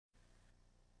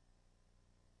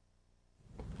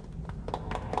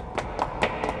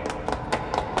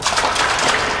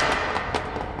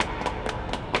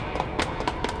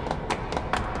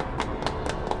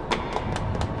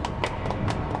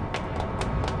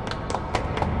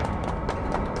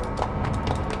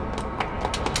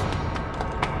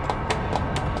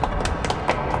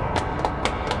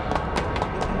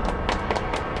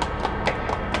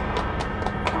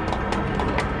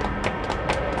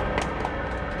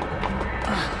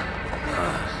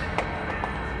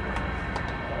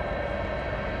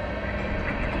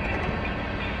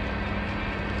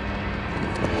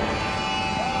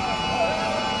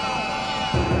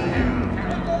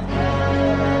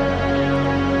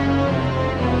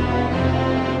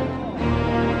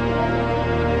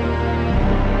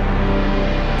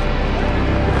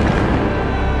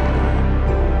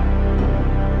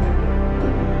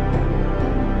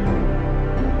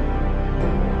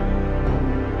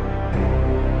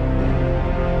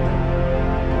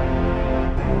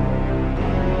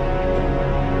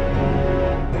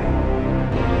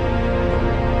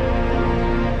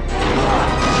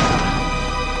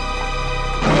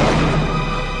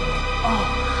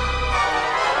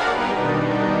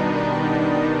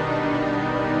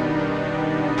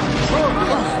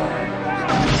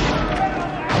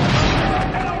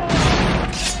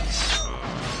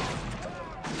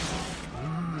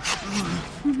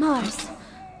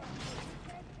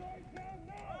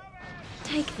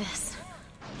Take this.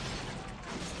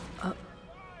 Huh?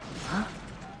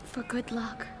 For good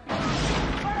luck.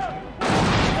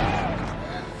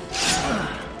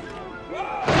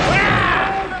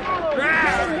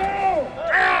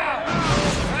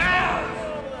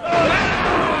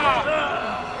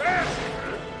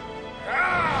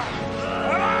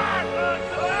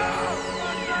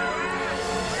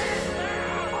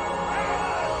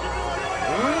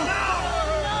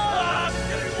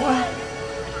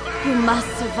 You must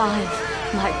survive,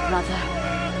 my brother.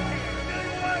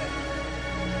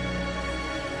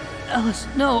 Alice,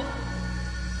 no!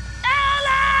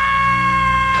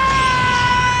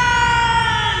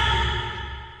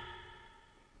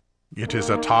 It is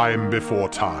a time before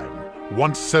time.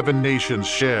 Once 7 nations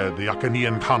shared the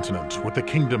Achaean continent with the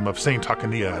kingdom of Saint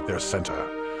Achaea at their center.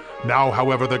 Now,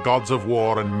 however, the gods of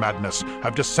war and madness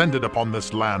have descended upon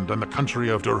this land, and the country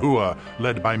of Derhua,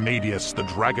 led by Medius, the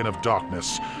Dragon of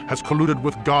Darkness, has colluded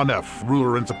with Garnef,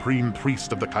 ruler and supreme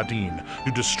priest of the Khadin,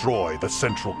 to destroy the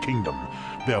central kingdom.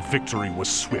 Their victory was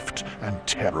swift and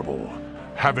terrible.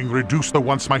 Having reduced the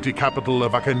once mighty capital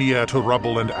of Achaea to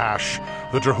rubble and ash,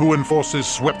 the Derhuan forces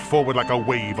swept forward like a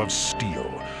wave of steel.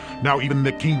 Now even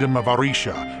the kingdom of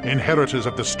Arisha, inheritors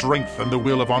of the strength and the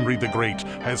will of Henri the Great,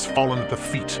 has fallen at the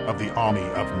feet of the army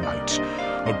of night.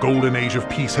 A golden age of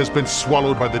peace has been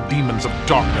swallowed by the demons of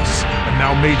darkness, and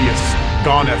now Medius,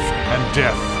 Garnef, and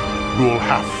Death rule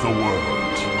half the world.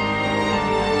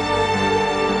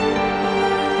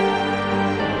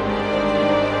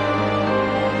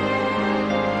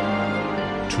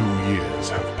 Years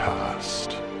have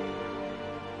passed.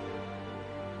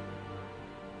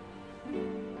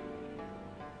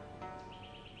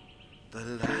 The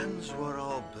lands were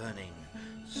all burning,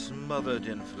 smothered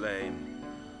in flame.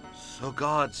 So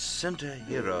God sent a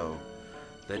hero,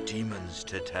 the demons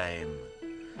to tame.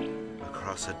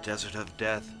 Across a desert of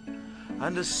death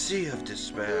and a sea of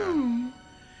despair.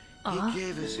 He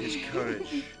gave us his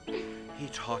courage. He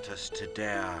taught us to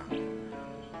dare.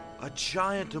 A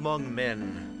giant among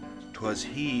men, 'twas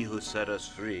he who set us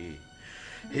free.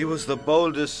 He was the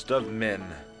boldest of men,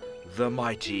 the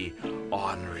mighty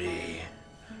Henri.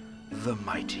 The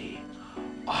mighty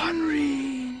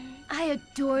Henri. I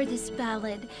adore this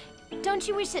ballad. Don't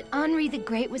you wish that Henri the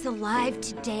Great was alive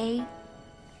today?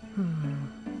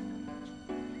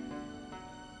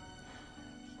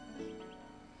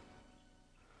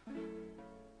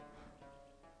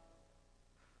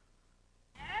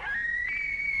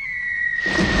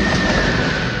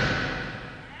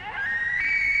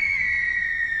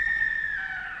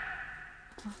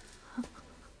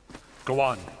 Go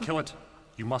on, kill it.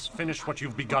 You must finish what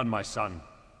you've begun, my son.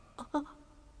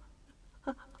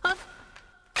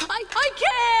 I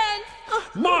can't!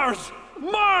 Mars!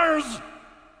 Mars!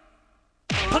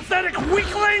 Pathetic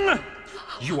weakling!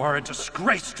 You are a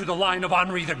disgrace to the line of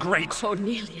Henri the Great.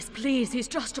 Cornelius, please, he's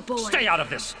just a boy. Stay out of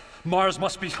this. Mars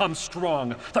must become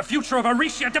strong. The future of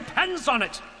Aricia depends on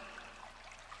it.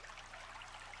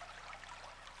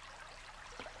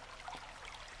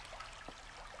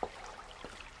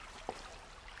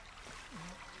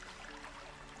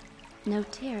 No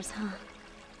tears, huh?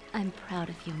 I'm proud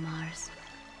of you, Mars.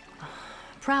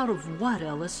 Proud of what,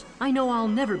 Ellis? I know I'll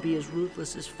never be as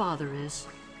ruthless as Father is.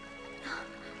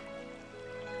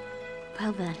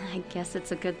 Well then, I guess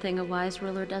it's a good thing a wise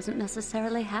ruler doesn't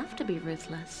necessarily have to be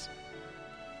ruthless.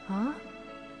 Huh?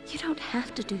 You don't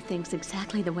have to do things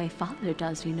exactly the way Father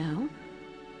does, you know.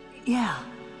 Yeah.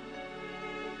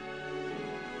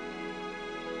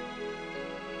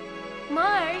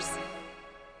 Mars!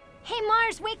 Hey,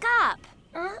 Mars, wake up!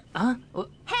 Huh?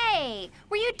 Hey!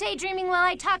 Were you daydreaming while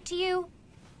I talked to you?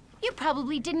 You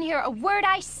probably didn't hear a word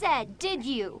I said, did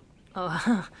you?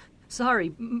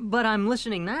 Sorry, but I'm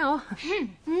listening now.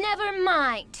 Never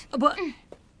mind. But...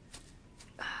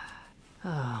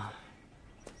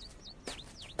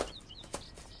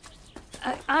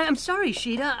 I'm sorry,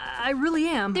 Sheeta. I really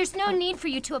am. There's no need for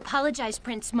you to apologize,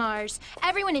 Prince Mars.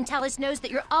 Everyone in Tellus knows that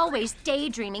you're always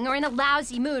daydreaming or in a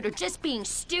lousy mood or just being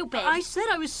stupid. I said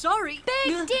I was sorry.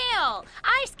 Big deal!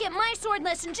 I skipped my sword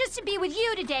lesson just to be with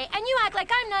you today, and you act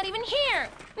like I'm not even here.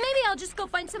 Maybe I'll just go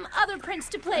find some other prince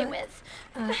to play with.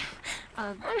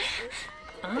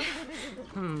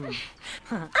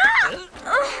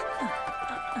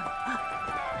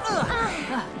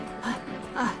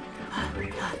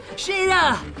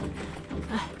 Sheeta!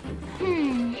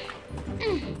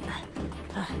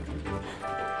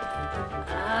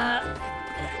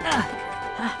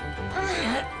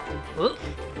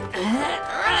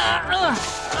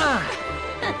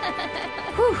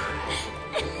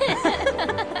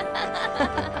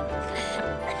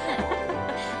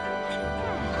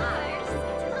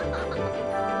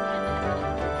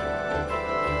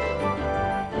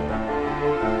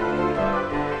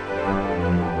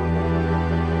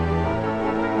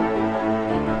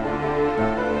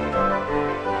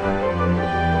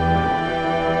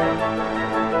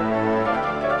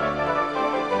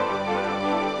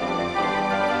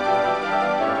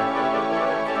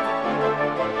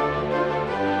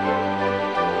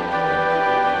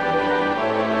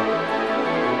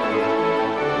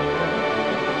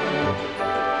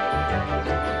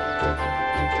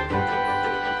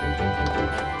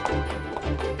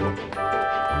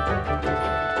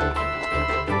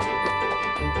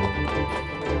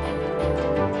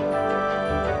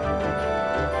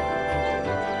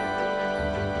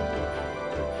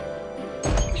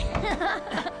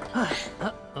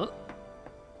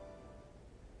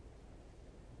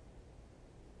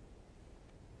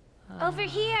 Over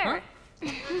here.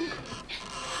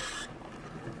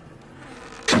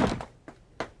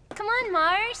 Come on,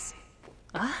 Mars.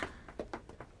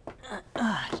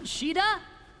 Sheeta?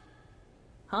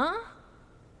 Huh?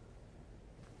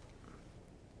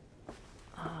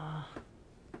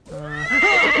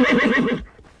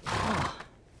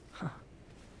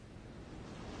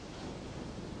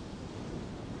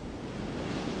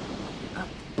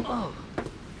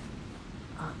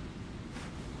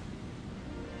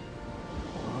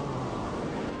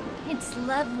 It's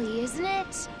lovely, isn't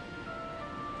it?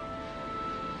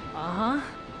 Uh-huh.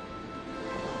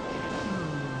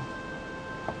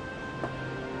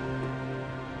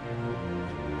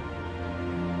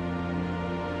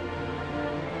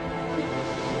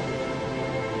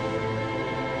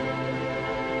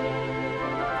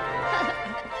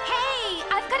 Hey,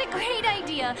 I've got a great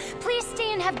idea. Please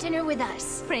stay and have dinner with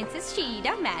us. Princess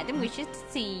Sheeta, madam wishes to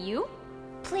see you.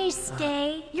 Please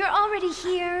stay. You're already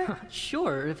here.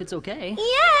 Sure, if it's okay.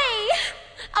 Yay!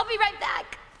 I'll be right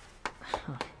back.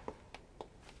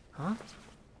 Huh?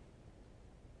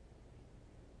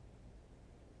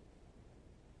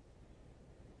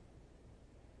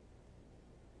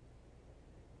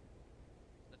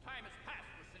 The time has passed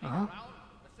for sitting around.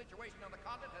 The situation on the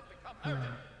continent has become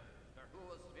urgent. Their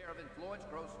Hula's sphere of influence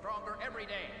grows stronger every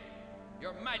day.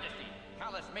 Your Majesty,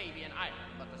 Callus may be an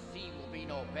island, but the sea will be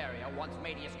no barrier once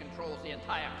Medius controls the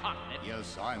entire continent.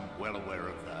 Yes, I'm well aware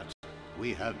of that.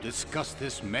 We have discussed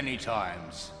this many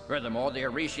times. Furthermore, the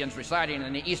Oresians residing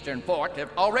in the Eastern Fort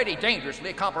have already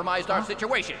dangerously compromised our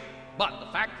situation. But the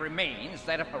fact remains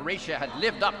that if Oresia had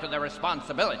lived up to their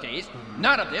responsibilities,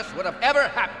 none of this would have ever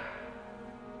happened.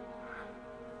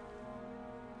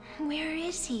 Where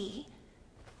is he?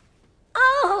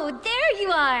 Oh, there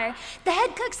you are! The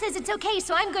head cook says it's okay,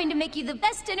 so I'm going to make you the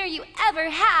best dinner you ever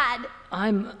had.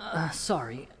 I'm,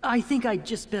 sorry. I think I'd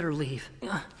just better leave.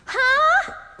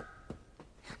 Huh?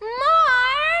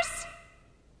 Mars?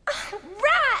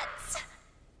 Rats!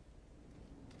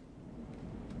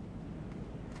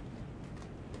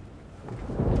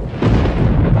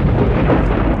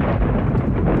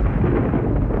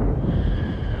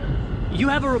 You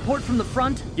have a report from the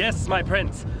front? Yes, my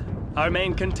prince. Our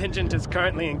main contingent is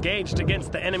currently engaged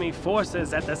against the enemy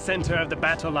forces at the center of the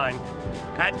battle line.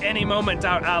 At any moment,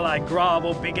 our ally Gra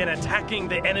will begin attacking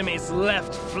the enemy's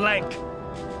left flank.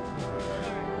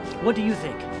 What do you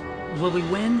think? Will we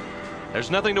win?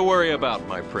 There's nothing to worry about,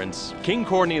 my prince. King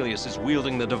Cornelius is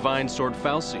wielding the divine sword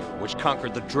Falcion, which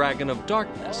conquered the Dragon of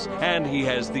Darkness, and he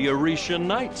has the Oresian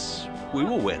Knights. We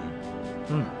will win.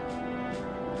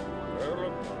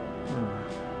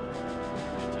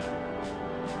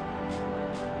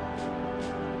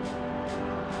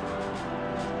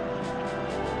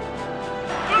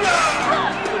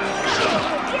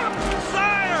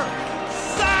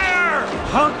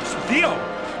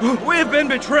 We have been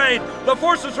betrayed! The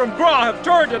forces from Gra have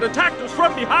turned and attacked us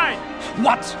from behind!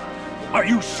 What? Are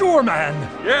you sure, man?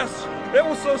 Yes, it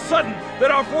was so sudden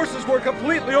that our forces were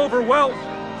completely overwhelmed.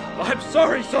 I'm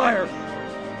sorry, sire.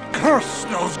 Curse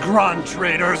those Grand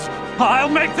traitors! I'll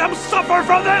make them suffer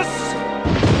for this!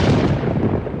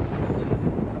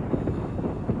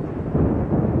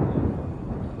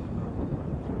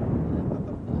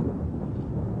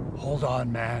 Hold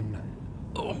on, man.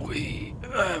 We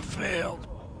have failed.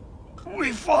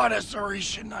 We fought as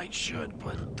Oresian knights should,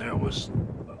 but there was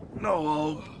no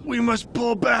hope. We must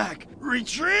pull back.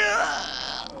 Retreat!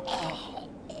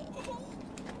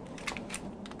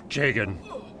 Jagan,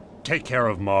 take care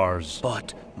of Mars.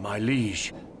 But, my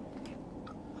liege...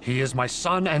 He is my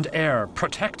son and heir.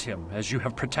 Protect him as you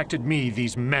have protected me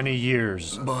these many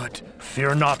years. But...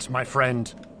 Fear not, my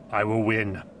friend. I will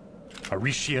win.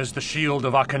 Oresia is the shield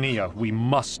of Achaea. We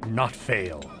must not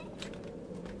fail.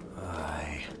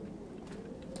 Aye.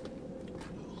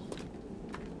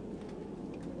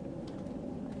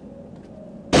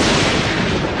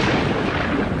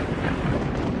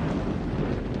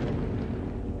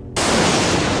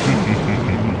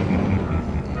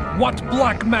 What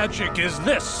black magic is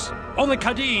this? Only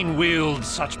Kadeen wields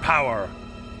such power.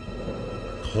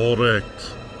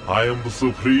 Correct. I am the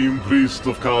supreme priest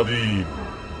of Kadeen,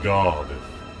 Gareth.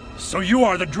 So you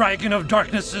are the Dragon of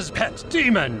Darkness's pet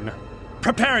demon.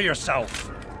 Prepare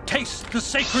yourself. Taste the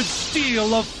sacred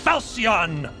steel of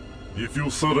Falcion. If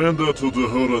you surrender to the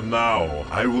Hura now,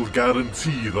 I will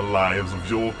guarantee the lives of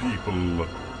your people.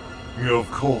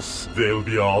 Of course, they'll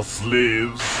be our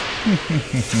slaves.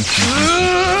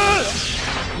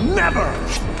 Never!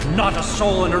 Not a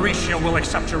soul in Oresia will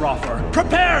accept your offer.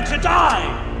 Prepare to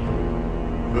die!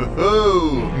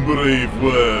 Oh, brave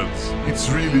words. It's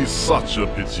really such a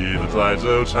pity that I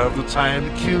don't have the time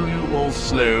to kill you all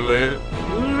slowly. And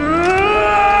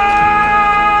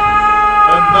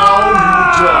now you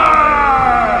die.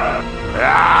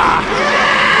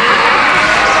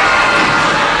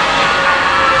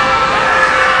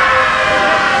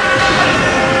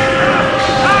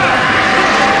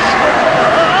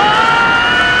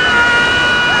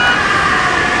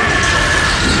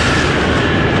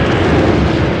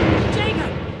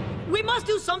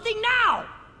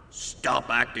 Stop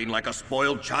acting like a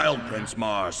spoiled child, Prince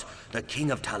Mars. The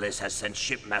King of Talis has sent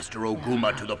Shipmaster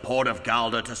Oguma to the port of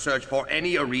Galda to search for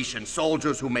any Orishan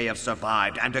soldiers who may have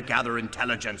survived and to gather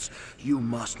intelligence. You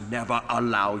must never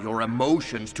allow your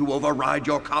emotions to override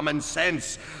your common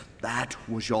sense. That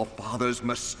was your father's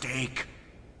mistake.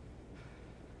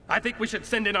 I think we should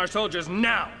send in our soldiers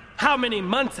now. How many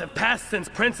months have passed since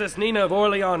Princess Nina of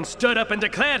Orleans stood up and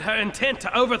declared her intent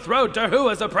to overthrow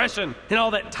Dahua's oppression? In all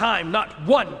that time, not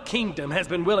one kingdom has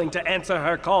been willing to answer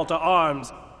her call to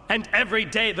arms. And every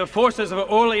day the forces of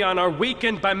Orleans are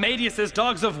weakened by Medius's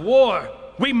dogs of war.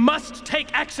 We must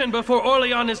take action before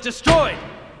Orleans is destroyed.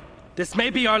 This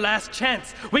may be our last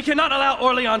chance. We cannot allow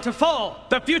Orleans to fall.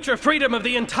 The future freedom of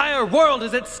the entire world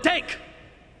is at stake.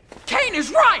 Kane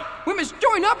is right! We must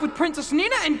join up with Princess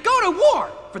Nina and go to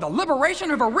war! For the liberation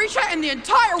of Orisha and the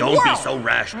entire world! Don't be so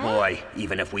rash, boy.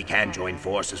 Even if we can join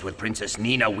forces with Princess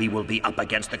Nina, we will be up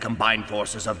against the combined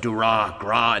forces of Dura,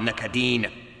 Gra, and the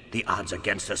Kadeen. The odds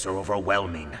against us are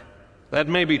overwhelming. That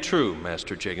may be true,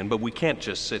 Master Jagan, but we can't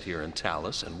just sit here in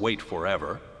Talis and wait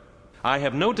forever. I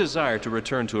have no desire to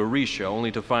return to Orisha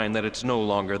only to find that it's no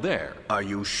longer there. Are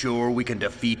you sure we can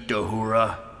defeat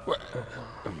Dahura?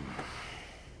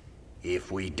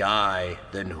 If we die,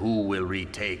 then who will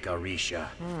retake Orisha?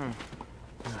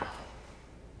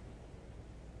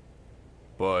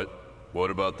 But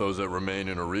what about those that remain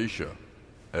in Orisha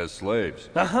as slaves?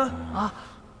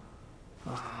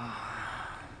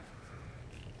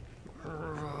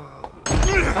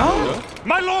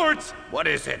 My lords! What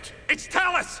is it? It's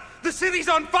Talis! The city's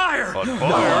on fire! On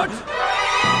fire?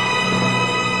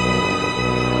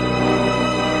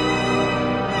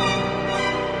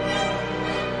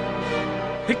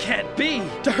 It can't be!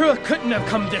 Dahura couldn't have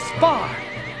come this far!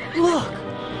 Look!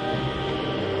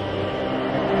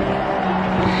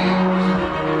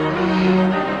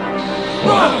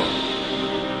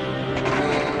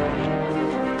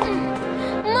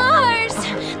 Mars!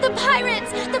 The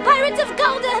pirates of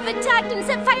Galda have attacked and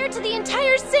set fire to the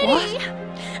entire city! What?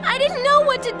 I didn't know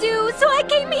what to do, so I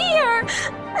came here!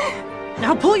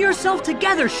 Now pull yourself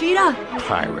together, Sheeta!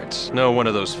 Pirates. No one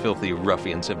of those filthy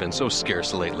ruffians have been so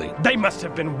scarce lately. They must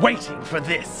have been waiting for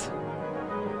this!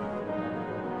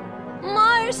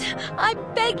 Mars, I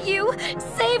beg you,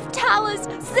 save Talis!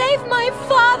 Save my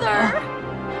father!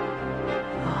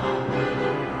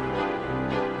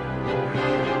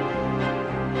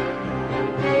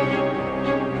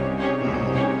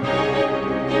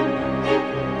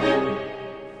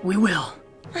 We will.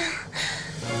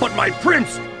 But my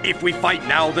prince! If we fight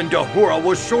now, then Dahura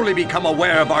will surely become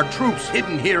aware of our troops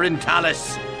hidden here in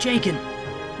Talis. Jagan,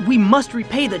 we must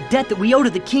repay the debt that we owe to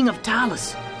the King of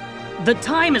Talis. The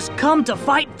time has come to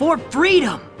fight for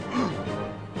freedom!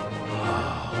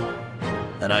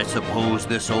 And I suppose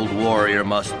this old warrior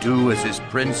must do as his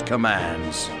prince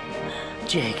commands.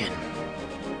 Jagan.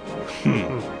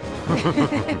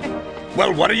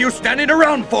 Well, what are you standing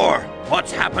around for?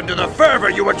 What's happened to the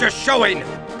fervor you were just showing?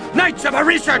 Knights of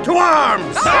Orisha, to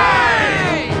arms!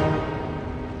 Hey!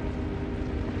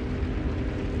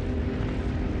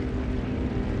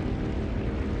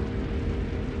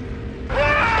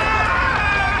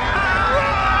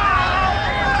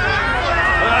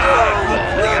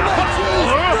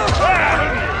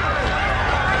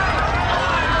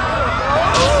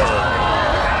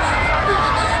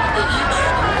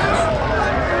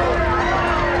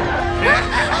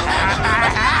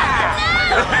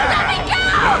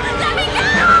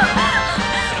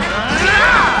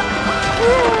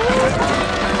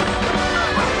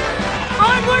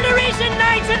 Onward, Orishan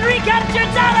Knights, and recapture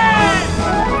Talis!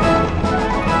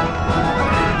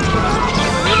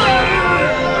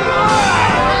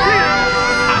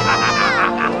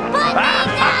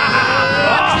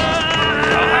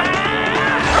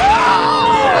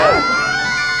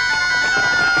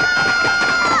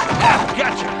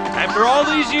 Gotcha! After all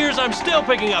these years, I'm still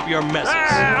picking up your messes.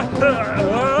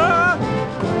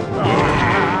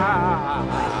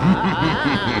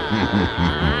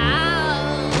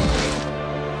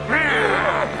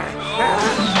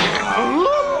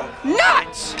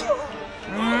 Nuts!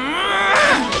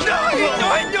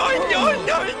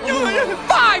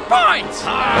 5 points! Cats!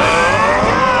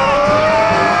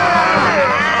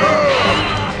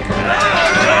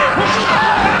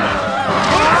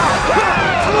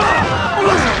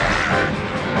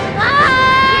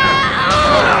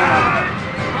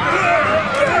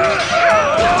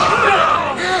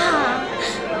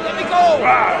 Let me go!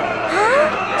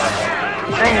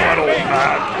 Bring that old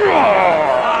man.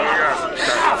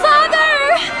 Father!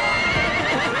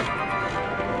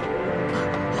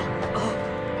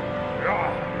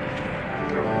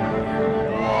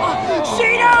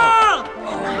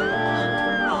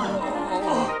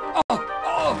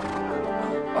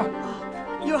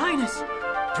 Your Highness!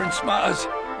 Prince Maz,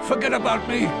 forget about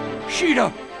me.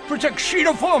 Sheeta, protect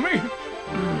Sheeta for me.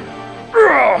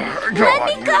 Let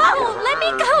me go! Let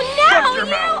me go now!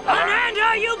 You...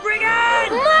 Ananda, you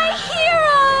brigand! My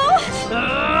hero!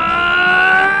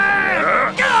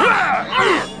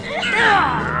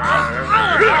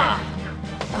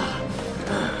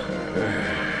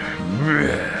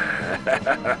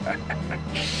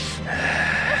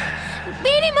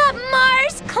 Beat him up,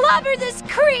 Mars! Clobber this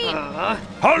creep!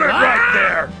 Hold it right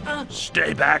there!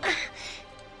 Stay back,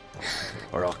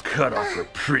 or I'll cut off her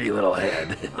pretty little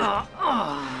head.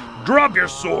 Drop your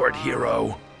sword,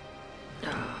 hero.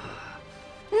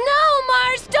 No,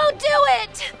 Mars, don't do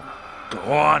it! Go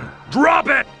on, drop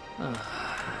it!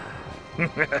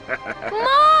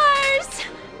 Mars!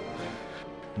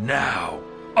 Now,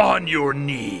 on your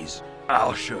knees.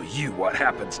 I'll show you what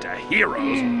happens to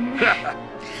heroes.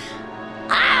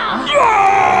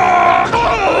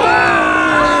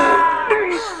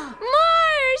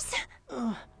 Mars!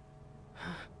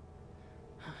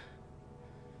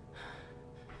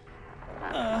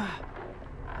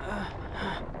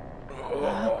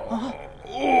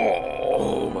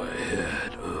 Oh, my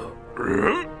head.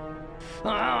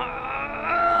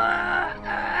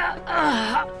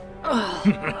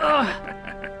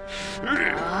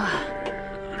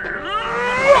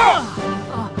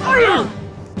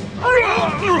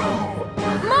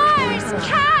 Mars,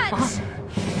 cat!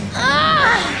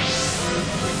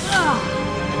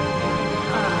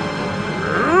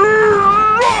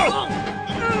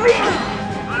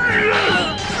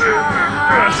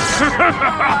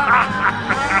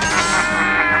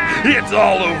 It's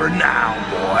all over now,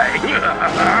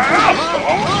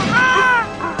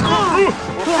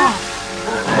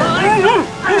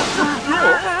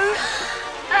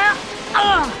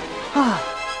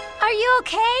 Are you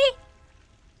okay?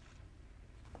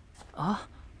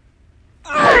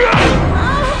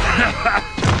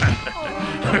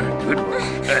 Good one.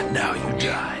 And now you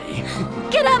die.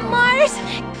 Get up, Mars!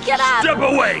 Get up! Step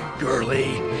away,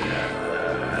 girlie.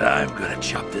 I'm gonna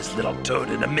chop this little toad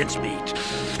into mincemeat.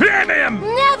 Hit him!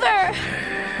 Never!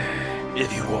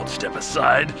 If you won't step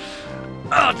aside,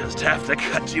 I'll just have to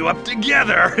cut you up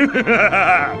together.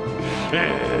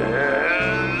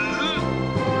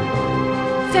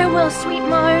 Farewell, sweet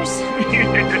Mars.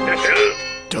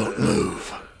 Don't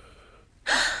move.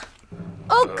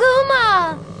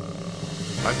 Oguma!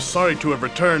 I'm sorry to have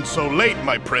returned so late,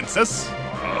 my princess.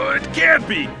 Oh, it can't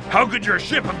be! How could your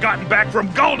ship have gotten back from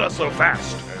Galda so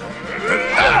fast?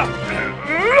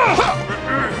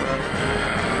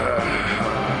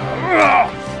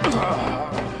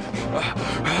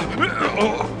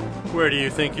 Where do you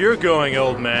think you're going,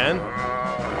 old man?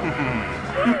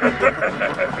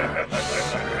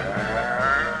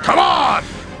 Come on!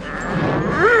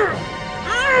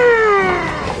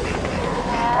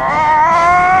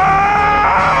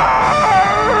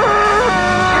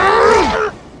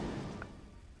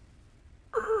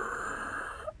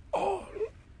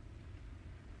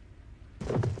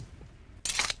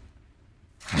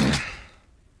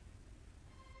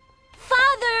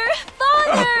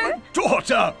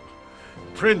 Daughter!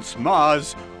 Prince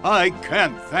Maz, I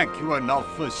can't thank you enough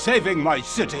for saving my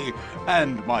city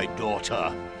and my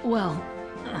daughter. Well...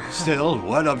 Still,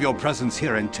 word of your presence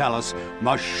here in Talos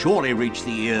must surely reach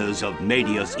the ears of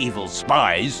Media's evil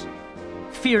spies.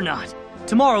 Fear not.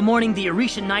 Tomorrow morning, the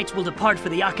Orisha Knights will depart for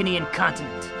the Achaean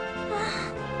continent.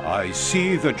 I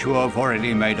see that you have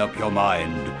already made up your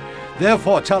mind.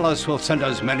 Therefore, Talos will send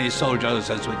as many soldiers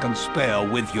as we can spare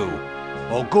with you.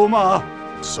 Oguma!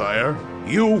 Sire?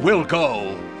 You will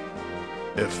go.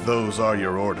 If those are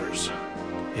your orders.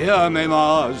 Hear me,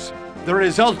 Mars. The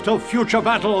result of future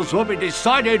battles will be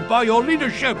decided by your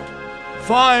leadership.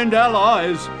 Find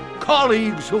allies,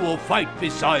 colleagues who will fight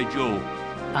beside you.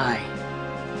 Aye.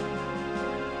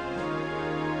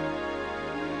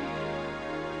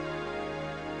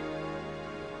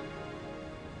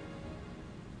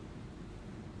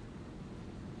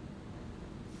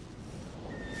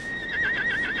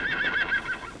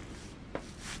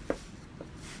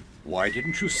 Why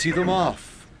didn't you see them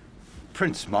off?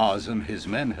 Prince Mars and his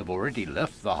men have already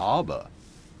left the harbor.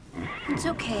 It's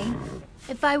okay.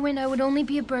 If I win, I would only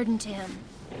be a burden to him.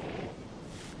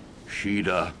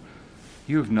 Sheeta,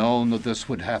 you've known that this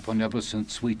would happen ever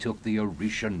since we took the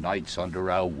Orisha Knights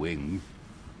under our wing.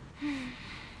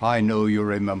 I know you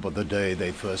remember the day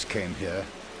they first came here.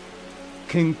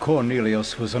 King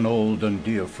Cornelius was an old and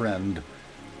dear friend,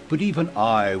 but even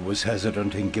I was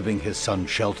hesitant in giving his son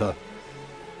shelter.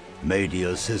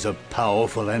 Medius is a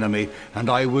powerful enemy, and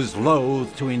I was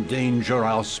loath to endanger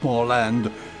our small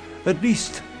land. At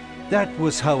least, that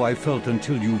was how I felt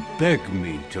until you begged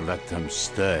me to let them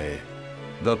stay.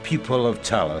 The people of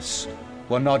Talos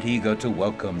were not eager to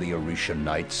welcome the Orisha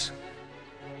Knights.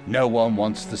 No one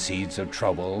wants the seeds of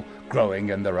trouble growing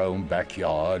in their own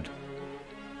backyard.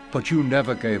 But you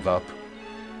never gave up.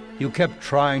 You kept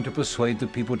trying to persuade the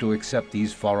people to accept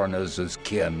these foreigners as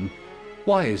kin.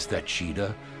 Why is that,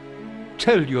 Sheeta?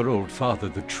 Tell your old father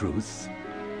the truth.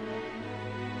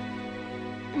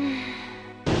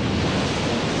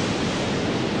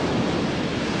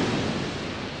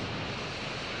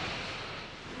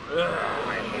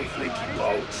 I hate leaky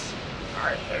boats.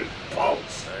 I hate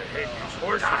boats. I hate these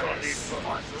horses on these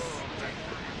boats.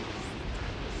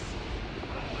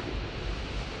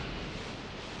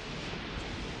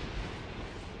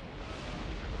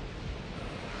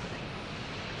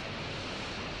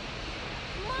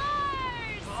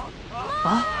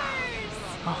 Huh?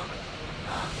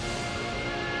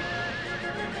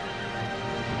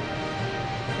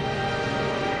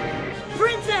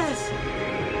 Princess!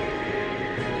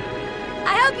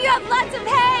 I hope you have lots of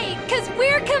hay, because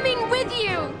we're coming with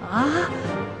you!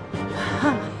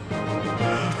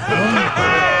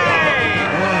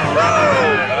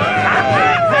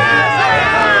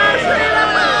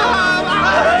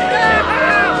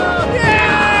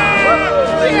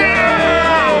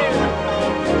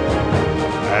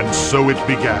 And so it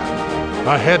began.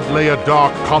 Ahead lay a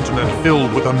dark continent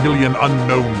filled with a million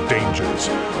unknown dangers.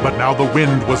 But now the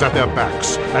wind was at their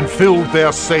backs and filled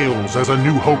their sails as a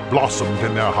new hope blossomed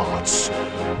in their hearts.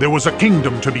 There was a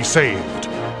kingdom to be saved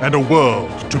and a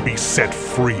world to be set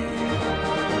free.